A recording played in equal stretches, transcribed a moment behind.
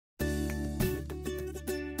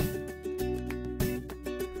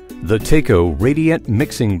The Taco Radiant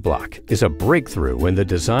Mixing Block is a breakthrough in the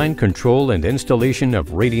design, control, and installation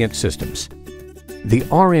of radiant systems. The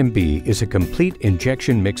RMB is a complete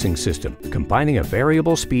injection mixing system, combining a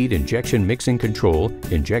variable speed injection mixing control,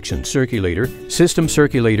 injection circulator, system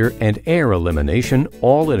circulator, and air elimination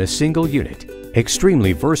all in a single unit.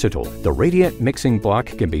 Extremely versatile, the Radiant Mixing Block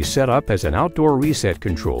can be set up as an outdoor reset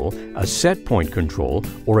control, a set point control,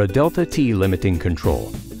 or a delta T limiting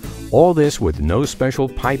control. All this with no special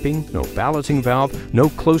piping, no balancing valve, no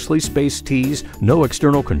closely spaced T's, no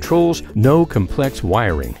external controls, no complex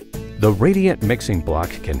wiring. The Radiant Mixing Block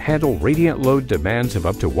can handle radiant load demands of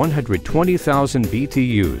up to 120,000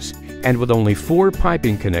 BTUs. And with only 4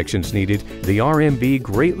 piping connections needed, the RMB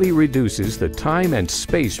greatly reduces the time and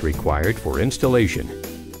space required for installation.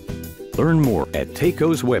 Learn more at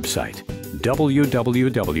Taco's website,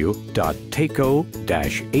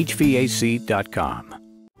 www.taco-hvac.com.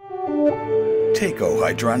 Taco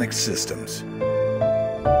Hydronic Systems.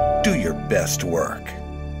 Do your best work.